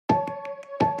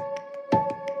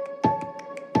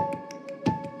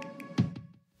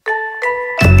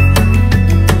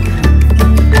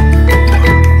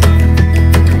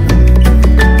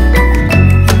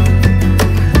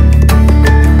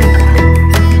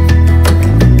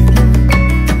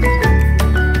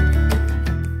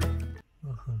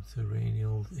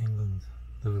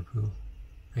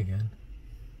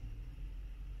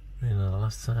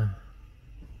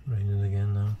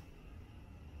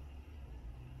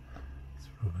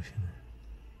rubbish in it.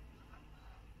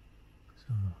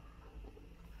 So,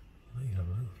 I'll let you have a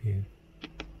little view.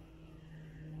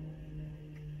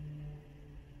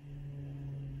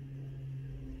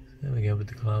 So there we go, but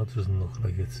the clouds doesn't look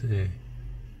like it's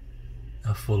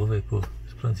that full of it, but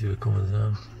there's plenty of it coming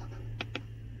down.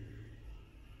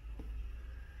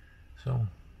 So,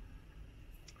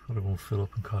 I've got to go and fill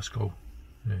up in Costco.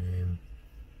 The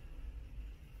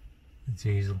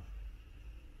diesel.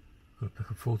 Got to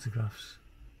pick up photographs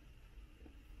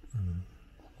and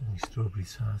any strawberry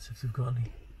tarts if they've got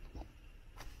any.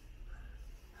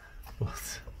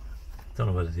 But don't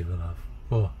know whether they will have.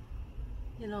 But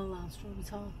you know, allowed strawberry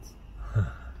tarts.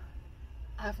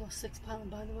 I've lost £6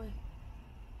 by the way.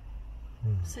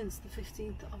 Since the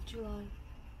 15th of July.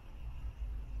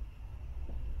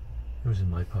 It was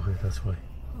in my pocket, that's why.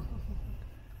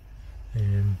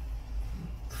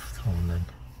 Thrown then.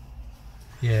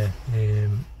 Yeah,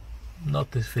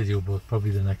 not this video, but probably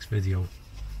the next video.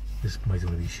 This might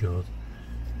only be short.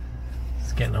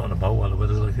 It's getting out and about while the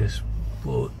weather's like this.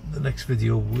 But the next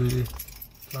video, we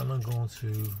plan on going to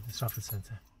the Trafford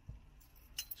Centre.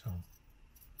 So,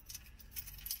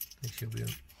 they should be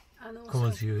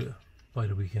coming to you by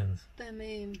the weekend.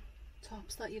 Them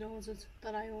tops that you ordered,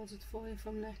 that I ordered for you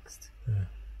from Next. Yeah.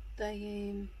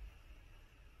 They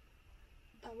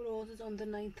that were ordered on the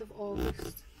 9th of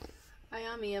August. I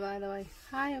am here by the way.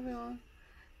 Hi everyone.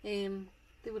 They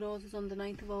were ordered on the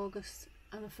 9th of August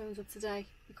and I phoned up today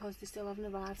because they still haven't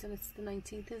arrived and it's the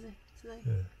 19th, is it, today?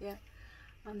 Yeah.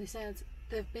 And they said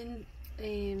they've been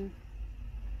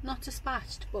not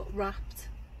dispatched but wrapped.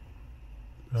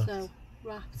 So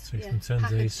wrapped, takes yeah, them 10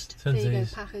 packaged. days. 10 there you days.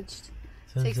 go, packaged.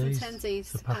 10 Takes days. them 10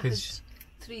 days to to package. package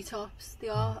 3 tops. They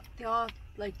are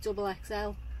like double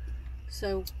XL.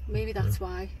 So maybe that's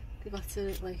why they've had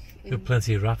to like Got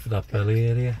plenty of wrap for that belly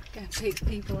area. get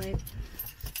people in.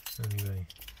 Anyway,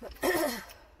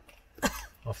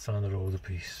 off down the road a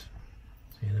piece.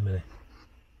 See you in a minute.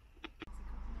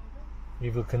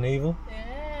 Evil Knievel.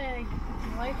 Yay! You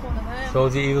like one of them.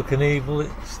 Told you Evil Knievel,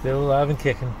 it's still alive and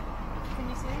kicking. Can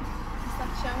you see? Is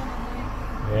that showing on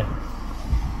Yeah. there?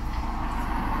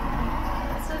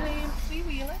 It's a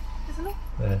three-wheeler, isn't it?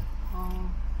 Yeah. Oh,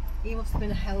 he must have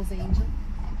been a Hell's Angel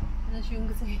in his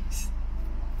younger days.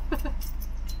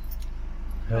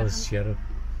 Hell is cherub.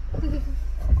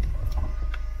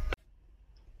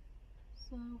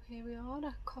 So here we are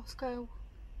at Costco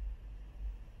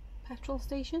petrol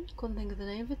station. Couldn't think of the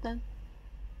name of it then.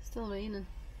 Still raining.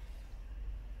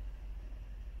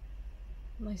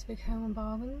 Nice big Home and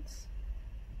Bargains.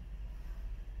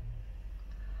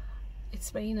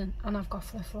 It's raining and I've got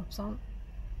flip-flops on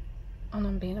and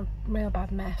I'm being a real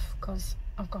bad meth because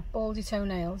I've got baldy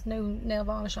toenails, no nail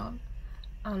varnish on,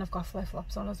 and I've got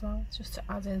flip-flops on as well, just to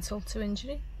add insult to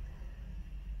injury.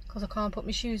 Because I can't put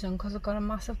my shoes on because I've got a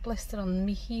massive blister on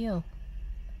my heel.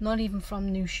 Not even from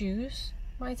new shoes,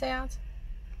 might I add.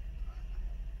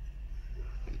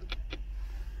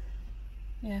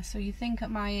 Yeah, so you think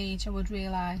at my age I would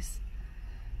realise,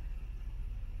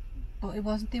 but it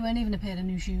wasn't. They weren't even a pair of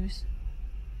new shoes.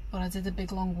 But I did a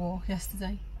big long walk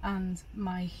yesterday and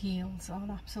my heels are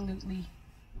absolutely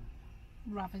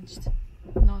ravaged,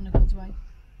 not in a good way.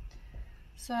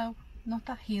 So, not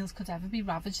that heels could ever be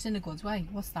ravaged in a good way.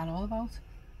 What's that all about?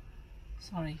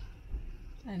 Sorry.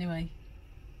 Anyway,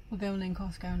 we're going in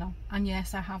Costco now. And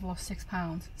yes, I have lost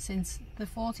 £6 since the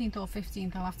 14th or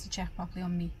 15th. I'll have to check properly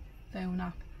on my phone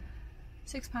app.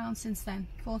 £6 since then,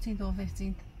 14th or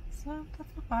 15th. So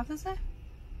that's not bad, is it?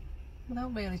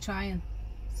 Without really trying.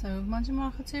 So imagine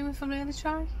market 2 if I really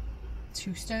try.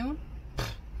 2 stone.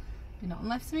 Be nothing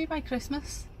left to me by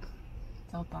Christmas.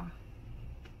 Doubt that. I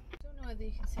don't know whether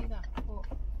you can see that, but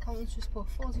Colin's just put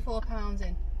 £44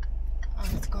 in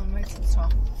and it's gone right to the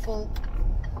top. Full.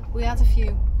 We had a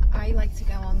few. I like to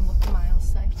go on what the miles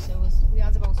say. So we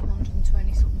had about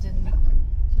 120 something, didn't we?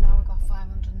 So now we've got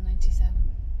 597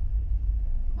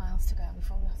 miles to go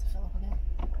before we have to fill up again.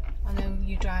 I know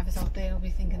you drivers out there will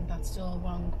be thinking that's all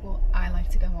wrong, but I like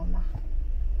to go on that.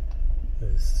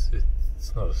 It's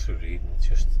not a true reading, it's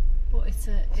just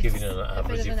giving an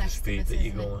average of the speed that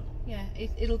you're going. Yeah,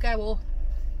 it'll go up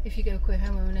if you go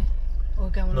quicker, won't it? Or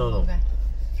going longer.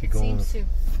 If you're going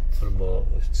for a more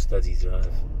steady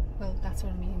drive. Well, that's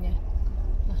what I mean, yeah.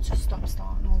 Not just stop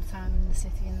starting all the time in the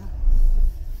city and that.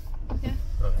 Yeah.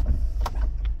 Right.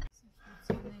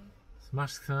 It's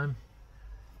mask time.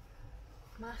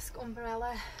 Mask,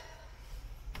 umbrella.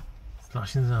 It's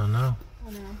flashing down now.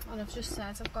 I know, and I've just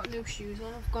said I've got no shoes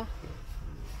on. I've got.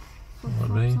 What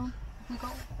do you mean?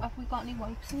 Have we got any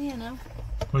wipes in here now?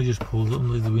 I just pulled up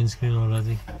the windscreen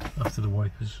already after the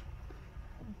wipers.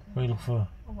 Okay. What are you looking for?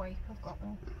 A wipe, I've got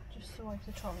one. Just to wipe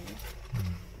the trolleys.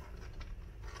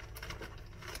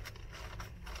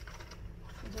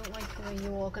 I don't like the way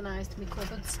you organised my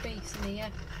cupboard space in here.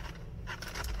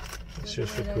 It's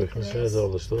just for quickness, there's all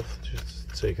the stuff, just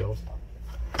take out.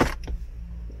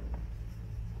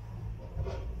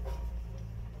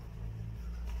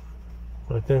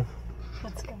 Right then.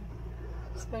 Let's go.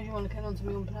 I suppose you want to get onto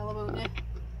my umbrella, won't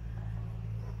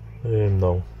you?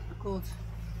 No. Good.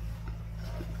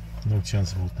 No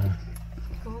chance about that.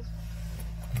 Good.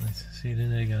 Right, see you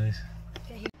in there, guys.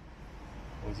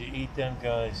 Would you eat them,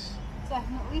 guys?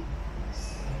 Definitely.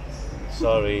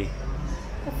 Sorry.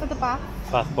 Good for the bath.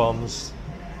 Bath bombs.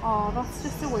 Oh, that's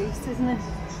just a waste, isn't it?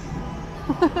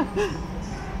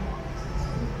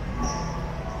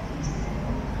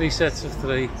 3 sets of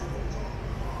 3.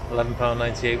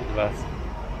 £11.98 with the VAT.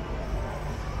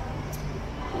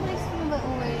 Nice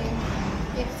little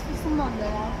gift for someone though,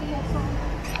 aren't they, or something?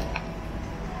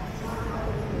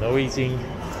 No eating.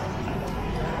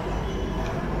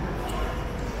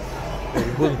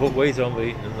 You wouldn't put weight on by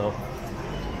eating them though.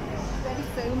 Very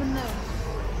foaming though.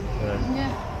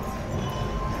 Yeah.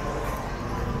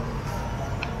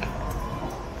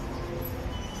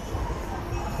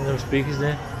 And them speakers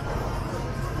there.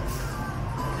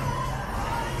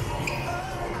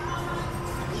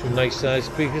 Some nice size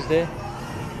speakers there.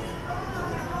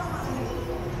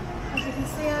 As you can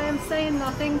see, I am saying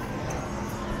nothing.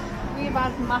 We've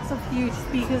had massive, huge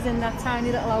speakers in that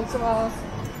tiny little house of ours.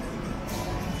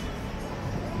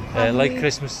 Like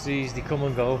Christmas trees, they come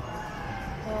and go.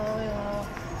 Oh yeah,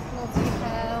 bloody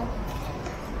hell.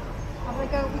 Have I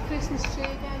got the Christmas tree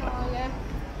again? Oh yeah.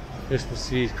 Christmas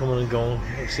trees coming and going.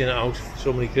 I've seen it out,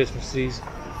 so many Christmas trees.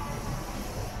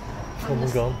 Come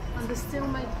and gone. And there still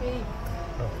might be.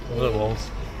 Well, it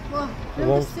won't. Well, no,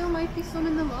 there still might be some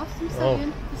in the loft, I'm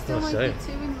saying. There still might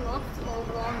be 2 in the loft, or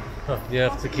 1. You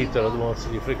have to keep that other ones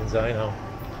in your freaking die now.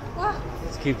 What?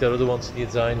 Let's keep that other ones in your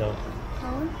die now.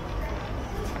 Oh.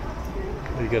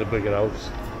 You get a bigger house.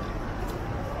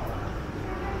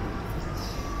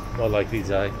 More likely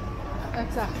die.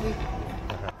 Exactly.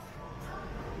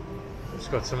 It's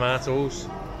got tomatoes.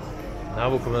 Now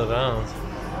we're coming around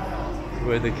to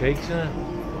where the cakes are.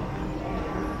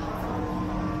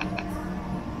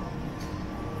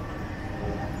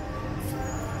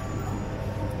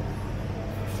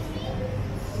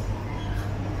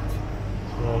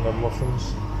 All the muffins.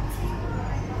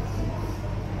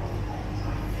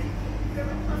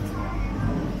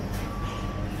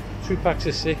 Two packs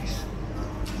of 6.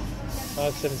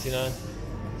 £5.79.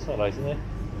 It's alright, isn't it?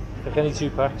 Like any 2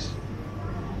 packs.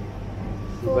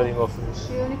 Blueberry muffins.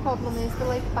 The only problem is they're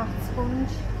like bat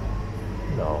sponge.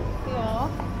 No. They are.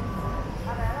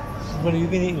 When have you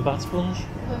been eating bat sponge?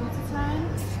 Loads of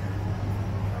times.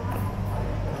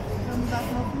 Only bat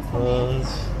muffins.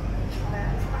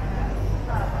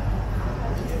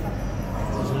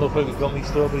 Doesn't look like we've got me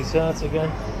strawberry tarts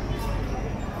again.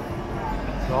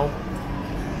 No.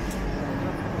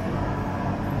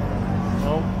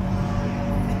 No.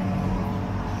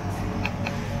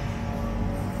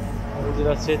 Maybe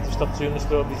that's it, to stop doing the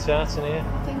strawberry tarts in here. I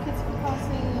think it's because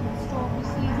the strawberry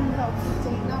season's out of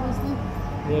date now, isn't it?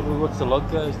 Yeah, but what's the log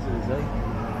guys do today?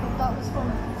 But that was from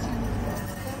 2 weeks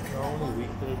ago. No, only a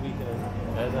week, they're a week and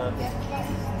ahead, aren't they? Yeah, that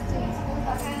was 2 days ago.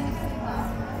 That's when I see that.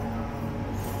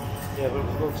 Yeah, but it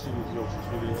was about 2 weeks ago since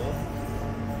we've been here.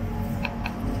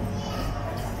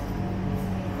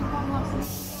 We got lost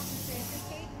in the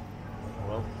cake.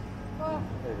 Well, Oh,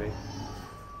 maybe.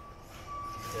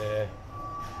 Yeah.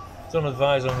 Don't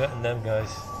advise on getting them, guys.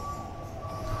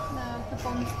 no, the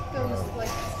bun goes like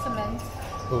cement.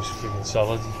 Those are freaking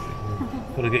solid.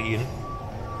 Gotta get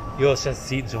your set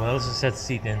to eat and someone else's set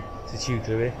to eat in to chew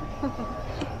through it.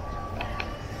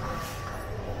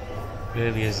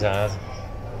 Really is hard.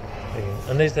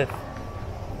 And there's that.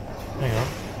 Hang on.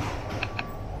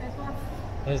 There's one.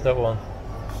 There's that one.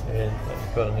 That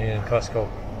you've got in Costco.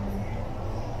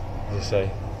 As you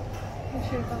say. We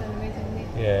should have gone anyway, didn't we?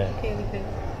 Yeah. Curly poo.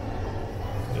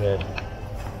 Yeah.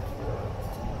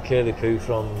 Curly poo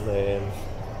from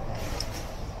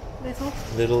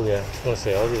Lidl, yeah. I was going to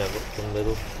say Aldi then, but from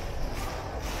Lidl.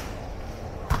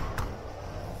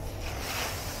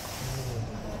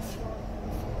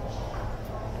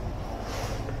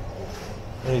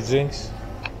 Any drinks?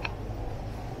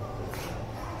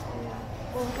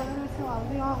 Well, we're going to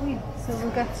Aldi, aren't we? So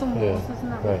we'll get some waters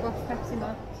and that. We've got Pepsi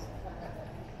Max.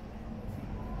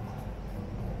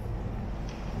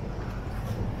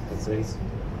 Let's eat.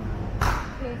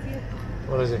 30th.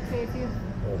 What is it? 30th.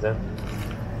 Oh, then.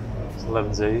 It's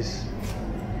 11 days.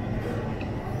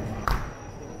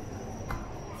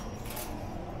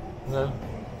 No.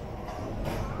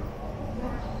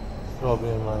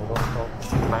 Strawberry and mango. Oh,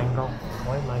 mango.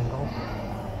 Why mango?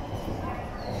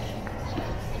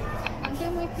 Mango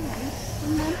might be nice,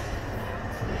 wouldn't it?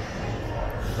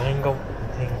 Mango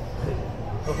thing.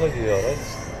 Look like you're alright.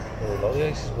 There are a lot of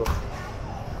ices, but.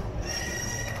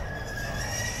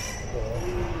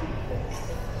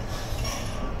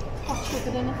 Hot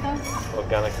sugar in it though.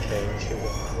 Organic cane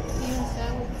sugar. Even so,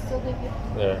 would it still give you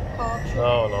Yeah. carb sugar?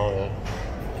 No, yeah.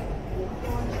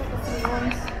 Sugar-free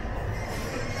ones.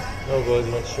 No good,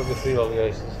 we want sugar free all the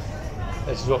ices.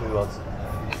 This is what we want.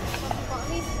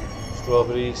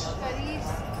 Strawberries. Berries.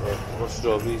 Yeah, no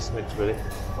strawberries mixed with it.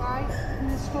 Why? Isn't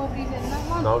there strawberries in that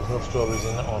one? No, there's no strawberries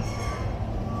in that one.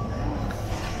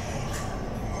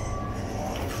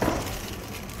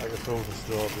 I can throw the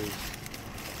strawberries.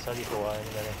 Tell you for why in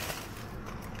a minute.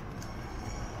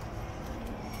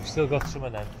 We've still got some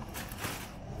of them.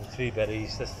 The 3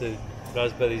 berries, that's the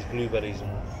raspberries, blueberries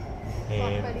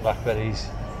and blackberries.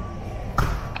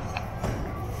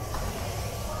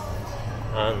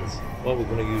 And what we're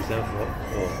going to use them for,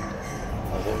 or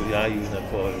what we are using them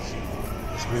for, is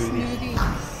smoothies.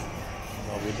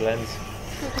 No, we blend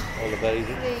all the berries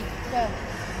in.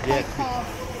 Yeah.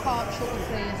 Carb sugar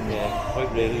free, isn't it? Yeah,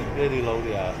 quite really low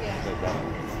they are. Yeah. Like that.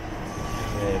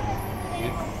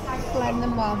 Blend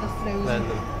them while they're frozen. Blend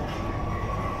them.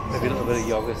 Maybe a little bit of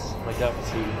yogurt, like that,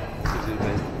 to gives it a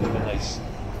bit of a nice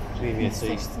creamy taste.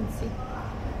 Consistency.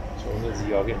 So we need the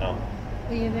yogurt now.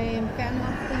 Are you getting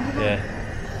that thing? Yeah,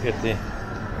 get the.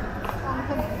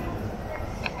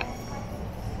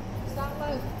 Is that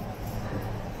low?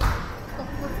 Got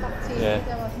good bacteria Yeah.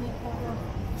 though, hasn't it?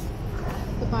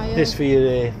 The bio. This for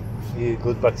your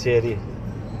good bacteria.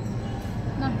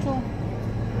 Natural.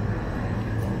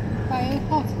 Bio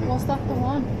pot. Was that the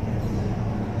one?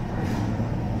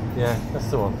 Yeah, that's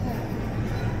the one.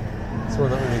 That's the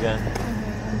one that we began.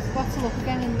 Got to look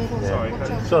again in the middle. Yeah.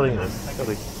 Watch out. Sorry.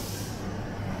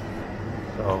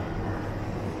 So,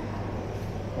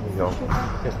 there you go.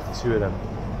 Get the 2 of them.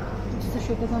 What's the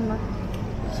sugars on that?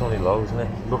 It's only low, isn't it?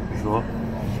 Look before.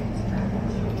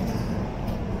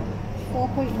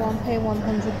 4.1 per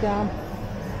 100 gram.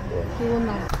 Yeah. Doing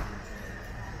that.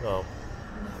 No.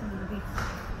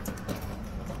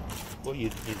 What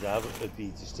you'd have would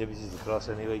be distributed across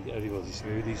anyway, everybody's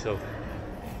smoothie, so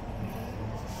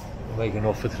we'll make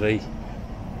enough for 3. Okay.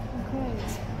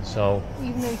 So.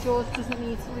 Even though George doesn't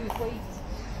need to lose weight.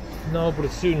 No, but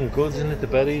it's doing them good, isn't it? The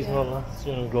berries and all that. It's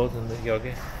doing them good, and the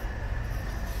yogurt.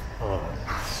 Oh,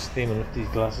 steaming up these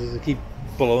glasses. They keep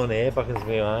blowing air back into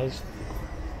my eyes.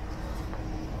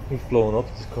 Keep blowing up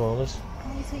the corners.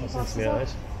 Can you see your That's into my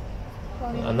glasses eyes.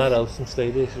 off? And that helps them stay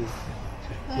there, so it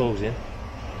just blows in.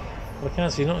 Well, I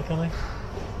can't see nothing, can I?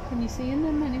 Can you see in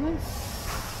them anyway?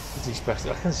 It's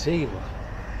expected. I can see, but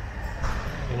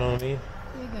you know what I mean?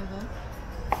 There you go then.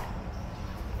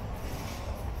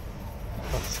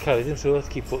 I've just carried them, so I have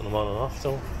to keep putting them on and off,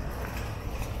 so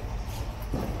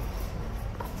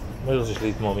might as well just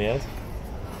leave them on my head.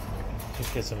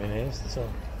 Just get some in here, that's all.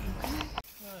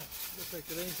 Looks like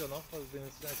the rain's gone off. I've been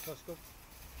inside Costco.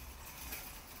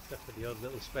 Except for the odd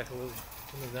little speckle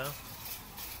coming down.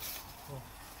 Oh.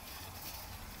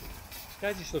 The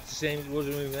sky just looks the same as it was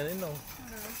when we went in though. I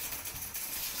know.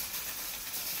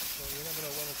 So you never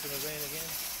know when it's going to rain again.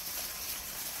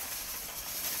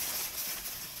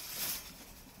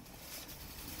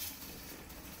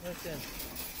 Right then.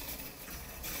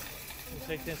 You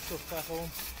take them stuff back home.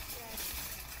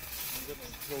 You got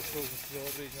those frozen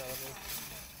strawberries now, haven't you?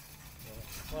 No.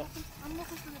 Well, I'm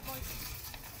looking for the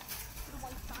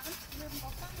white band. We haven't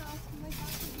got that now.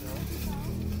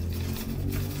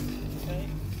 okay.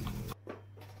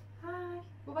 Hi,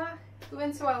 we're back. We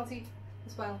went to Aldi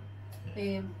as well,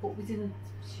 but we didn't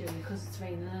show you because it's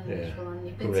raining and miserable, and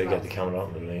you've been Couldn't really to get the Aldi. camera out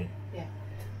in the rain. Yeah,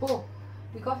 but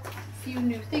we got a few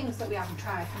new things that we haven't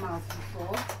tried from Aldi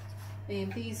before.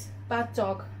 These Bad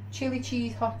Dog chili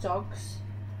cheese hot dogs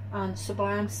and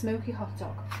Sublime smoky hot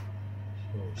dog.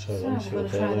 So So we're going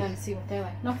to try them and see what they're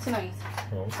like. Not tonight.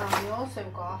 No. And we also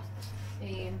got,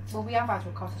 well, we have had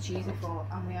ricotta cheese before,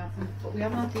 and but we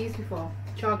haven't had these before.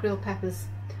 Char grilled peppers.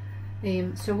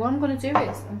 So what I'm going to do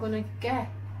is I'm going to get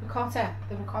the ricotta.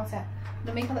 I'm going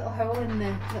to make a little hole in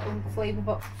the little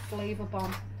flavour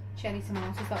bomb cherry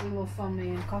tomatoes that we love from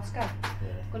Costco. Yeah.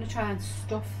 I'm going to try and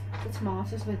stuff the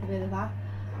tomatoes with a bit of that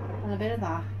and a bit of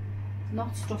that.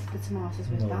 Not stuff the tomatoes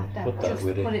with that, though. Just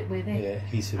put it with it. Yeah,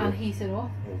 heat it and up. Heat it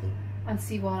up and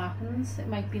see what happens. It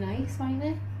might be nice, mightn't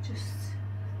it? Just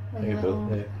like a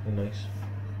little nice.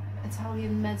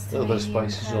 Italian Mediterranean. A little bit of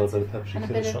spices or a bit of paprika and a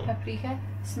or bit of something. paprika.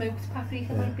 Smoked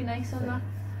paprika might be nice on that.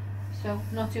 So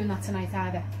not doing that tonight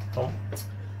either. Oh.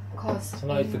 because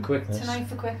Tonight for quickness. Tonight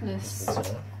for quickness,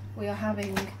 we are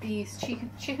having these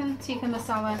chicken tikka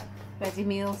masala ready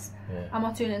meals. Yeah. I'm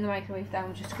not doing it in the microwave though,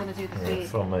 I'm just going to do the gravy.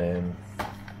 From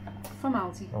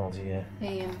Aldi. Aldi,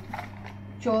 yeah.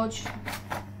 George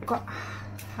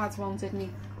had one, didn't he,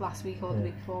 last week or the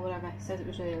week before, whatever. Said it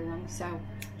was really nice. So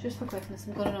just for quickness,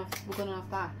 we're gonna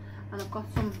have that, and I've got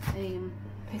some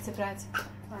pita bread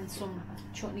and some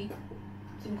chutney.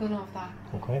 So I'm gonna have that.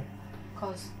 Okay.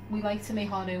 Because we like to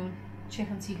make our own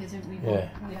chicken tikkas, don't we? Yeah.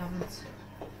 We haven't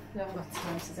got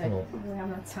time today. No. We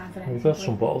haven't had time for anything. We've got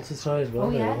some bottles to try as well. Oh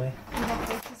yeah, haven't we? we've got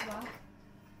this as well. To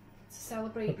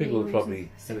celebrate People will probably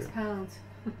 £6.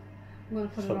 I'm going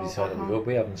to put it all probably back tried it. on.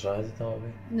 We haven't tried it, have we?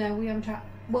 No, we haven't tried.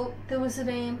 Well, there was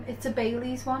it's a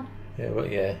Bailey's one. Yeah, well,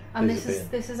 yeah. And this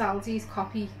is Aldi's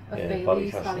copy of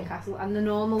Bailey's Ballycastle, and the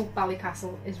normal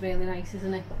Ballycastle is really nice,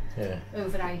 isn't it? Yeah.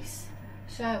 Over ice.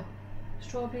 So,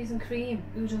 strawberries and cream.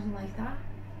 Who doesn't like that?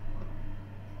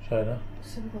 Try that.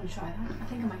 So we're going to try that. I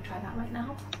think I might try that right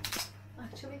now.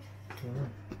 Actually.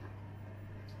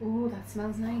 Oh, that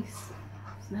smells nice.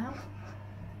 Smell.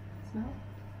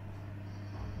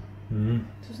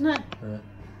 Doesn't it? Yeah.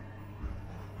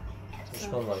 It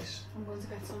smells nice. I'm going to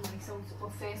get some rice out,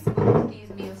 but first I'm going to put these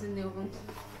meals in the oven.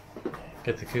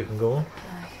 Get the cooking going.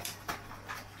 Aye.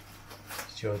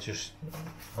 You're just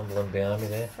handling behind me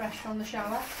there. Fresh from the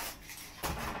shower.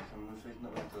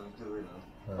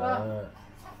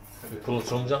 You pull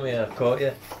tongues at me, I've caught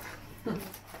you.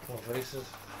 Full faces.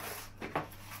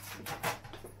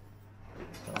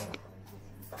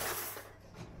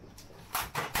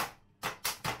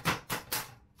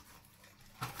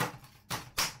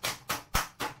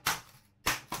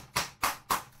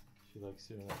 She likes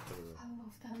doing that for her. I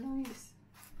love that noise.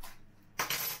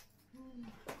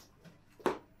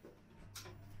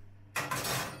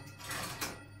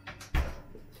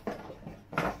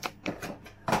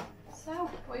 So,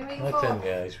 what are you waiting for? Then,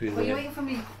 guys, What are you waiting for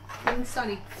me?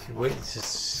 Sorry. She's waiting to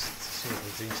see what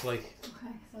the drink's like.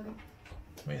 Okay, sorry.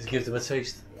 Waiting to give them a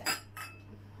taste. Yeah.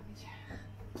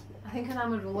 I think an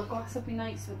Amarula glass would be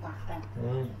nice with that then.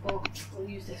 But we'll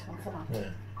use this one for that.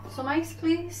 Yeah. Some ice,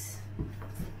 please.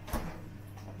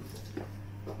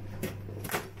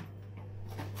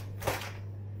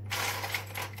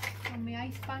 On my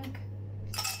ice bank.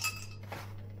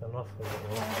 I'm off with it.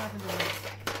 I'll have a minute.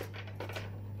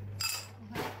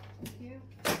 Okay, thank you.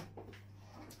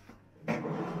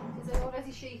 Is it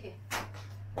already shaky?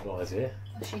 Right here.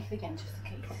 I'll shake it again just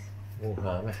in case. Won't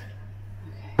harm it.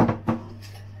 Okay.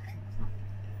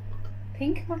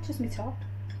 Pink matches my top.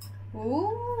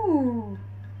 Ooh.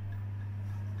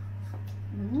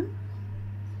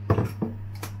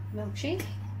 Milkshake.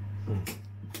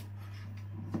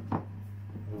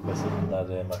 Better than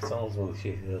that McDonald's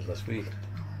milkshake we did last week.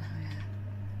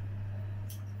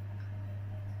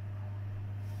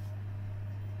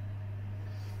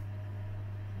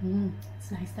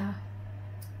 It's nice that.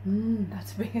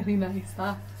 That's really nice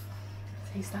that.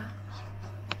 Taste that.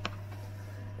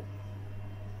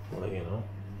 Well, you know.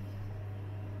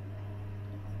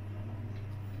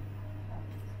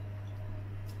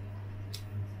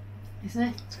 Isn't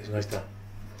it? It's nice that.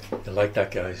 You like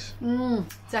that, guys?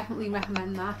 Definitely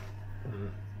recommend that.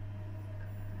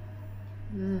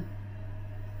 I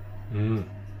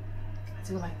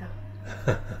do like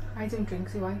that. I don't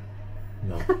drink, do I?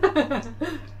 No.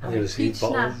 I like peach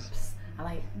schnapps. I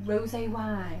like rosé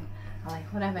wine. I like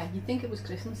whatever. You'd think it was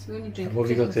Christmas. We only drink. What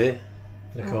have you got there?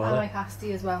 In the corner? I like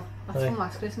Asti as well. That's from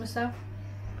last Christmas though.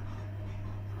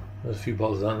 There's a few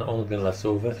bottles of that only been left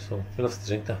over, so you'll have to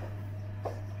drink that.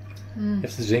 You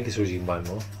have to drink it so you can buy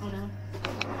more. I know.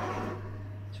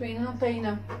 It's raining on Bay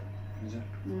now. Is it?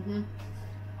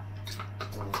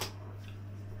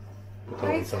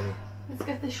 Right, let's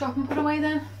get this shopping put away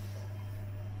then.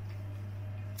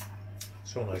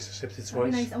 So nice, I sipped it That'd be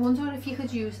twice. nice. I wonder if you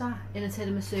could use that in a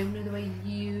tiramisu, the way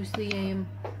you use the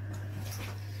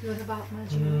what about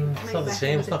imagine it's not the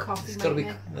same, it's got to be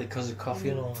like because of coffee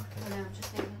and all that. I know, just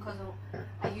thinking because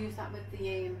I use that with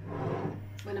the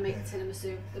when I make a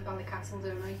tiramisu, the Ballycastle,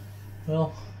 don't I?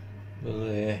 Well, we'll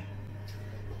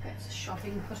Get the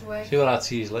shopping put away. see what our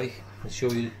tea is like and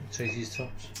show you Tracy's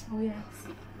tops. Oh yes.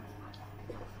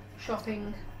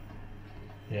 Shopping.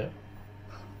 Yeah.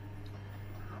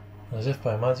 As if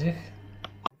by magic.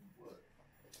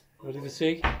 Ready for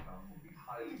tea?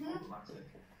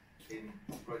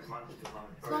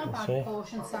 It's not a bad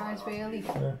portion size really,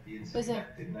 is it?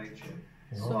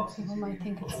 Some people might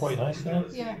think it's quite nice, isn't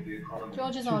it? Yeah.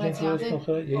 George has already had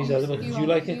it. Yeah, he's had it. Did you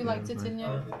like it? You liked it, didn't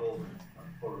you?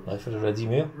 Nice for a ready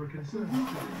meal.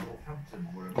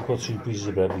 I've got 2 pieces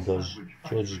of bread because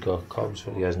George has got cobs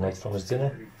what he has next on his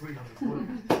dinner.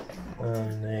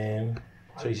 And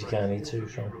Tracy can't eat too,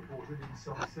 so.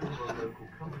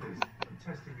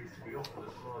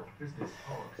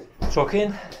 Truck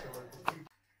in.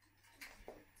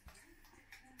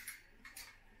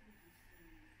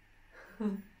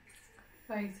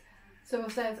 Right, so I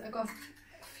said I got a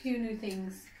few new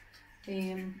things.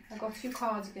 I got 2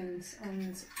 cardigans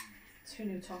and 2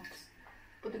 new tops.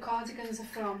 But the cardigans are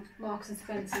from Marks and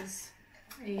Spencer's.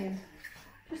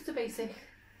 Just a basic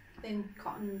thin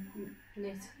cotton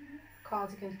knit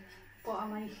cardigan. But I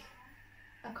like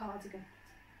a cardigan.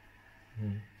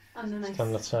 And a nice...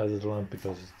 Stand that side of the lamp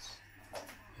because it's...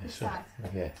 This side?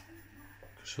 Yeah.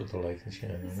 So the light and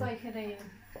shine. It's like a,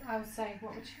 I would say,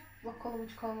 what colour would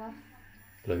you call that?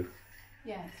 Blue.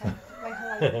 Yeah, it's like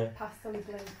a light pastel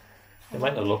blue. It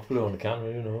might not look blue on the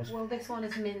camera, who knows? Well, this one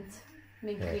is mint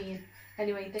green.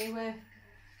 Anyway, they were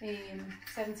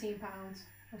 £17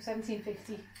 or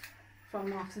 £17.50 from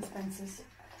Marks and Spencer's.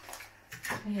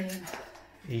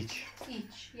 Each,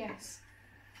 yes.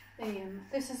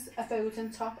 This is a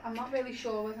Bowden top. I'm not really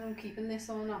sure whether I'm keeping this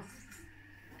or not.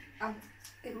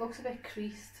 It looks a bit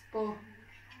creased, but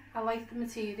I like the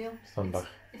material. Stand back.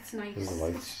 It's nice.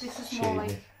 This is more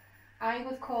like, I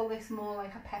would call this more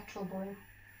like a petrol blue.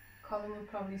 Colin would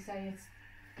probably say it's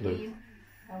green.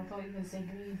 I thought you were going to say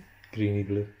green. Greeny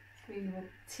blue. Greeny blue.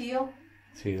 Teal.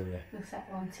 Teal, yeah. We'll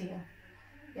settle on teal.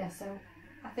 Yeah, so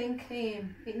I think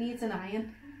it needs an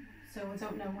iron. So I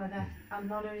don't know whether, I'm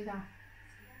not only that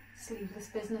sleeveless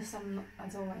business, I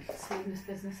don't like sleeveless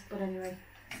business, but anyway.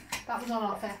 That was on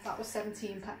offer. That was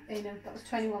 £17. That was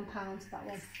 £21. That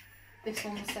one. This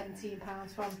one was £17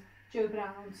 from Joe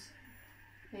Brown's.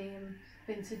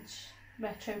 Vintage,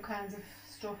 retro kinds of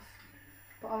stuff.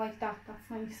 But I like that. That's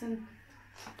nice and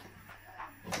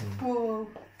whoa,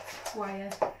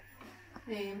 wire.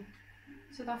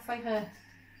 So that's like a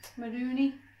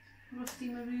maroony, rusty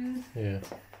maroon. Yeah.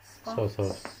 Spots. Sort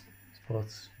of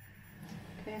spots.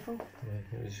 Careful. Yeah,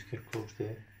 let me just get close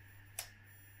there.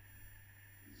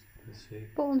 Let's see.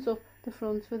 Buttons up the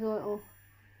front with a little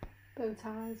bow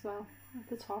tie as well at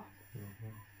the top.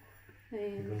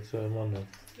 You're going to turn on then?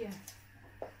 Yeah.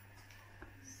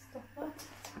 Stop that.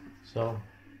 So,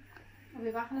 I'll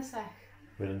be back in a sec.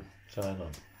 we'll sign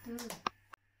on.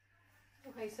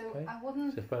 Okay, so Okay. I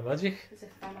wouldn't... As if by magic? As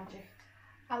if by magic.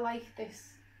 I like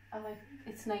this.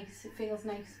 It's nice, it feels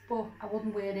nice, but I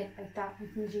wouldn't wear it like that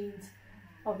with my jeans.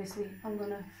 Obviously, I'm going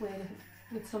to wear it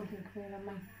with something where I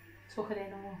might tuck it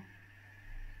in or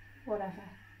whatever,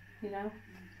 you know?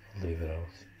 Leave it out.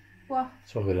 What?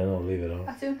 Tuck it in or leave it out.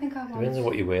 I don't think I want. Depends on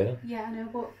what you're wearing. Yeah, I know,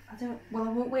 but I don't. Well,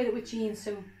 I won't wear it with jeans,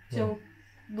 so don't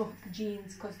look the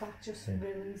jeans because that just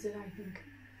ruins it, I think.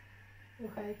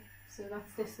 Okay, so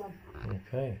that's this one.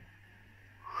 Okay.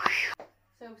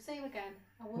 So same again.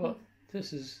 I wouldn't. Well,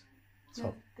 this is top.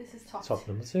 No, this is top. Top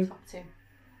number 2. Top 2.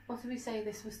 What did we say?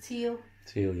 This was teal.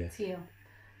 Teal, yeah. Teal.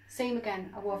 Same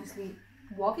again. I obviously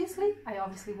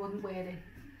wouldn't wear it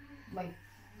like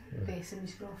this in my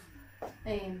scruff.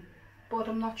 But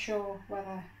I'm not sure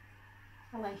whether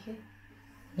I like it.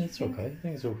 It's okay. I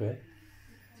think it's okay.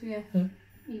 So yeah, Yeah.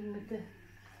 even with the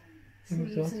Even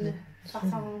with sleeves that, and the there's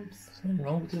fat arms. There's nothing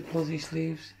wrong with the bloody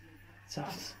sleeves. It's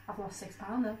that. I've lost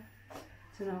 £6 though.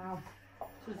 So no, I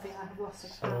should feel like I've lost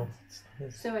 £6. So,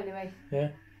 So anyway,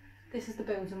 yeah. this is the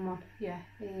Bowden one. Yeah.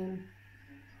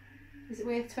 Is it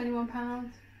worth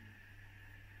 £21?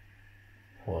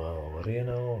 Well, what do you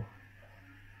know?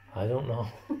 I don't know.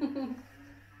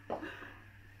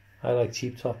 I like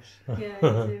cheap tops. Yeah,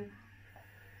 you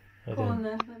do. Go on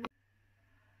then.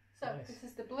 So Nice. this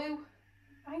is the blue.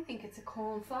 I think it's a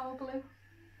cornflower blue,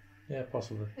 Yeah,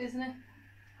 possibly. isn't it?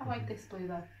 I like this blue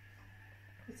though.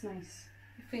 It's nice.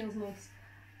 It feels nice.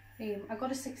 I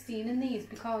got a 16 in these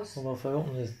because Well, if I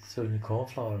opened it to a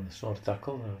cornflower and saw that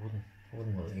colour, I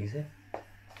wouldn't want it easy.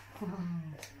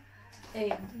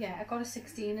 yeah, I got a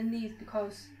 16 in these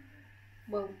because,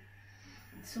 well,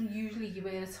 so usually you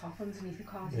wear a top underneath the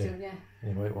cardigan, don't you?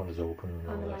 You might want it open and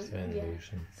all And that and yeah. loose.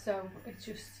 And So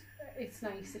it's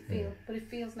nice. But it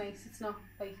feels nice. It's not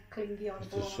like clingy on it's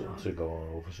the just something to go on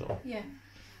over something. Yeah.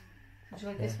 Would you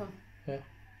like this one? Yeah.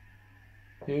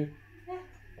 You? Yeah.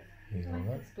 You I know like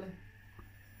that? this blue.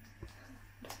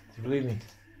 Do you believe me?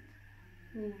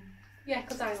 Yeah,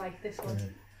 because I like this one. Yeah.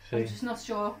 I'm See? just not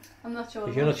sure. I'm not sure.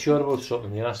 If you're not sure about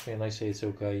something, you ask me and I say it's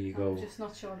okay, you go, I'm just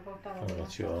not sure about that. I'm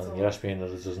not sure. That's And all. you ask me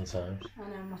another dozen times. I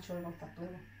know, I'm not sure about that blue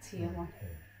teal one.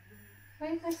 Yeah.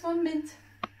 Right, next one, mint.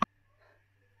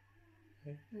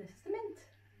 Okay. And this is the mint.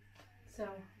 So,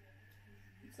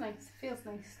 it's nice. It feels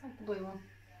nice, like the blue one.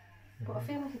 But I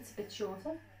feel like it's a bit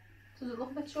shorter. Does it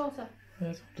look a bit shorter? I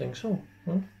don't think so.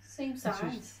 Huh? Same That's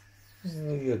size.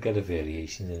 You'll get a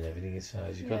variation in everything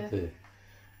inside. You've Yeah. got the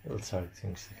little tag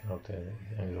things sticking out there that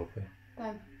you hang it up with.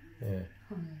 Then.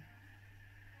 Yeah.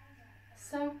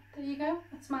 So there you go.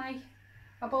 That's my.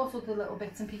 I bought all the little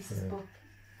bits and pieces, Yeah. but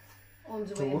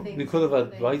underwear So things. we could have had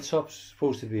underneath. white tops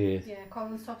supposed to be here. Yeah,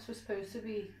 Colin's tops were supposed to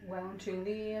be well and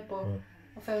truly here, but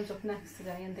I phoned up next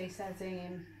today and they said,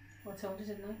 well, I told you,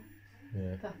 didn't I?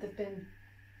 Yeah. That they've been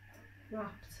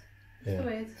wrapped. Yeah. The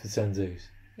word. For 10 days.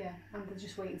 Yeah, and they're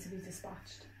just waiting to be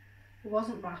dispatched. It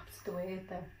wasn't wrapped, the word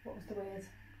though. What was the word?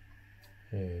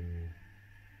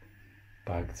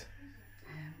 Bagged.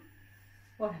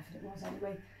 Whatever it was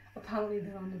anyway. Apparently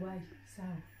they're on the way, so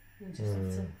we'll just have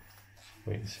to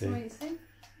Wait and see. wait and see.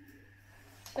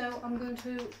 So I'm going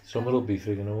to. Some will be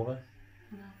frigging over.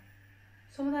 No.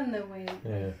 Some of them they're wearing.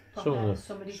 Yeah. Proper,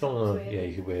 Some of them, yeah,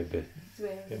 you could wear a bit,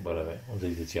 whatever,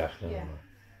 underneath the jacket and Yeah. all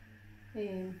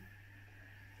that.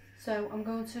 So I'm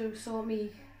going to sort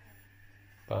me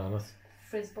Barnet.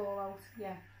 frizz ball out.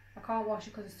 Yeah, I can't wash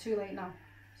it because it's too late now.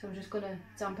 So I'm just going to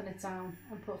dampen it down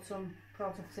and put some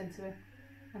products into it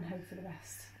and hope for the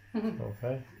best.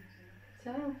 Okay.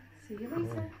 So, see you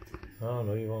later. Oh,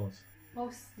 no, you won't. Oh,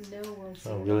 no, we'll see.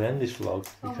 So we'll end this vlog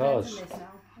we're because... ending this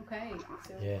now. Okay.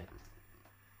 So. Yeah.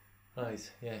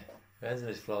 Right, yeah. We're ending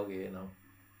this vlog here now.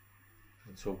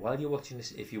 So while you're watching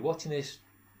this, if you're watching this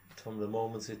from the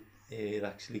moment it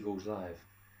actually goes live,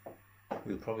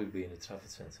 we'll probably be in the Trafford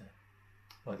Centre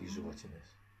while you're watching this.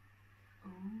 Oh.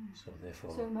 So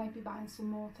therefore... So we might be buying some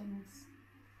more things.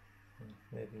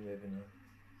 Maybe not.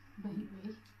 Maybe.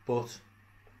 But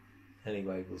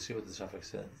anyway, we'll see what the Trafford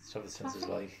Centre's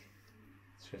like.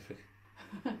 Terrific.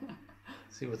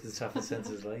 See what the Trafford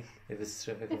Centre's like, if it's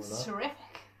terrific or not. It's terrific.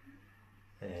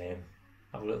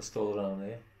 Have a little stroll around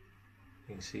there.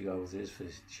 You can see how it is for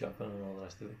shopping and all the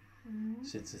rest of it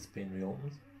since it's been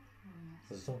reopened.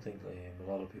 Because I don't think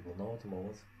a lot of people know at the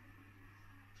moment.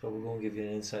 So we're going to give you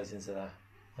an insight into that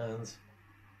and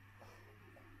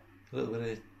a little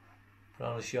bit of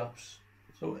around the shops.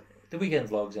 So the weekend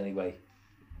vlogs anyway,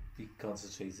 be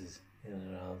concentrated in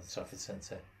and around the Trafford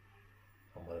Centre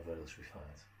and whatever else we find.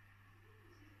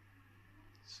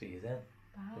 See you then.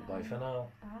 Bye. Goodbye for now.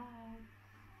 Bye.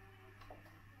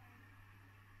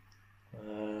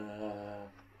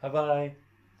 Bye bye.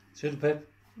 See you, Pip.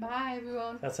 Bye,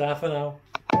 everyone. That's half for now.